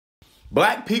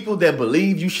Black people that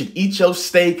believe you should eat your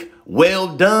steak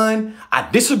well done, I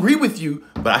disagree with you,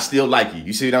 but I still like you.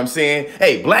 You see what I'm saying?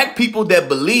 Hey, black people that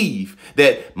believe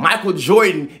that Michael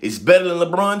Jordan is better than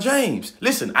LeBron James.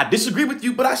 Listen, I disagree with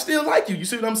you, but I still like you. You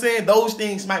see what I'm saying? Those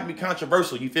things might be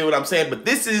controversial. You feel what I'm saying? But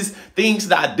this is things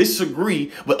that I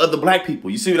disagree with other black people.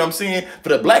 You see what I'm saying? For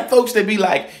the black folks that be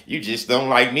like, you just don't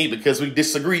like me because we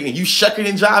disagree, and you shucking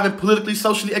and jiving politically,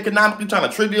 socially, economically, trying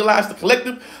to trivialize the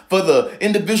collective for the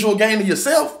individual gain of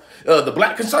yourself. The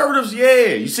black conservatives,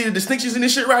 yeah, you see the distinctions in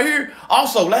this shit right here.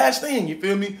 Also, last thing, you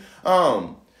feel me?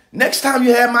 Next time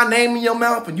you have my name in your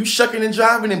mouth and you shucking and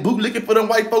jiving and bootlicking for them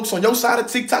white folks on your side of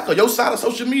TikTok or your side of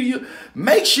social media,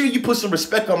 make sure you put some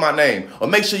respect on my name, or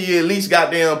make sure you at least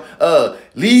goddamn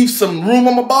leave some room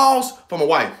on my balls for my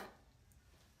wife.